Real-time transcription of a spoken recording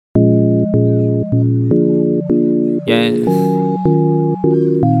Yeah,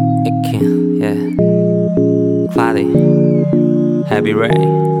 Icky, yeah, Cloudy, Heavy Ray.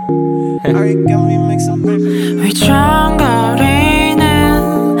 위청거리는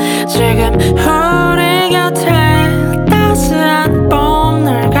지금 우리 곁에 따스한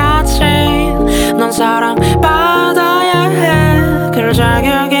봄날같이 넌 사랑받아야 해. 그럴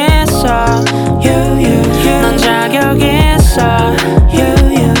자격 있어. 넌 자격 있어.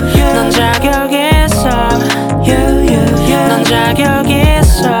 넌 자격 있어. 넌 자격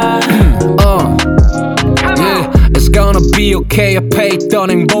있어. It's gonna be okay. 앞에 있던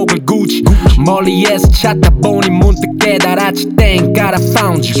행복을 굳이 멀리에서 찾다 보니 문득 깨달았지. Thank God I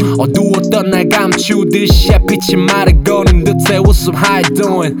found you. 어두웠던 날 감추듯이 빛이 말을 거는 듯해 웃음. How you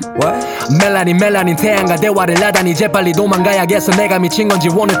doing? What? 멜라닌 태양과 대화를 하다니 재빨리 도망가야겠어. 내가 미친 건지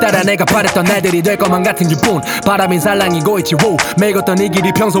오늘따라 내가 바랬던 날들이 될 것만 같은 기분. 바람이 살랑이고 있지. wow. 매일 걷던 이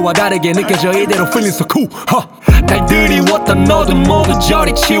길이 평소와 다르게 느껴져. 이대로 feeling so cool. 달들이 왔던 너도 모두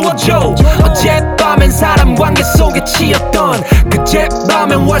저리 치워줘. 어젯밤엔 사람 관계 속에 치였던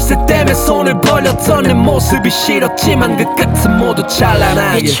그젯밤엔 월세 때문에 손을 벌렸던 내 모습이 싫었지만 그 끝은 모두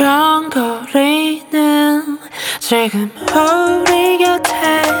찬란하게 위청거리는 지금 우리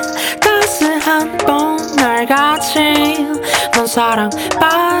곁에 따스한 봄날같이 넌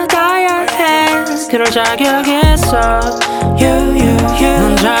사랑받아야 해. 그럴 자격 있어.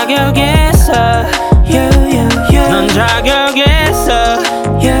 넌 자격 있어. 넌 자격 있어.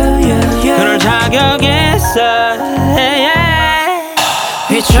 그럴 자격 있어.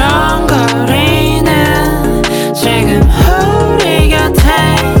 위청거리는 지금 우리 곁에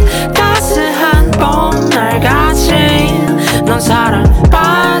따스한 봄날같이 넌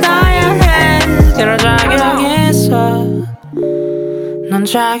사랑받아야 해. 그럴 자격 있어. 넌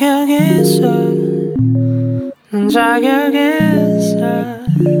자격 있어. 넌 자격 있어.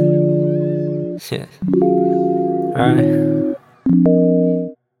 Yeah. Alright.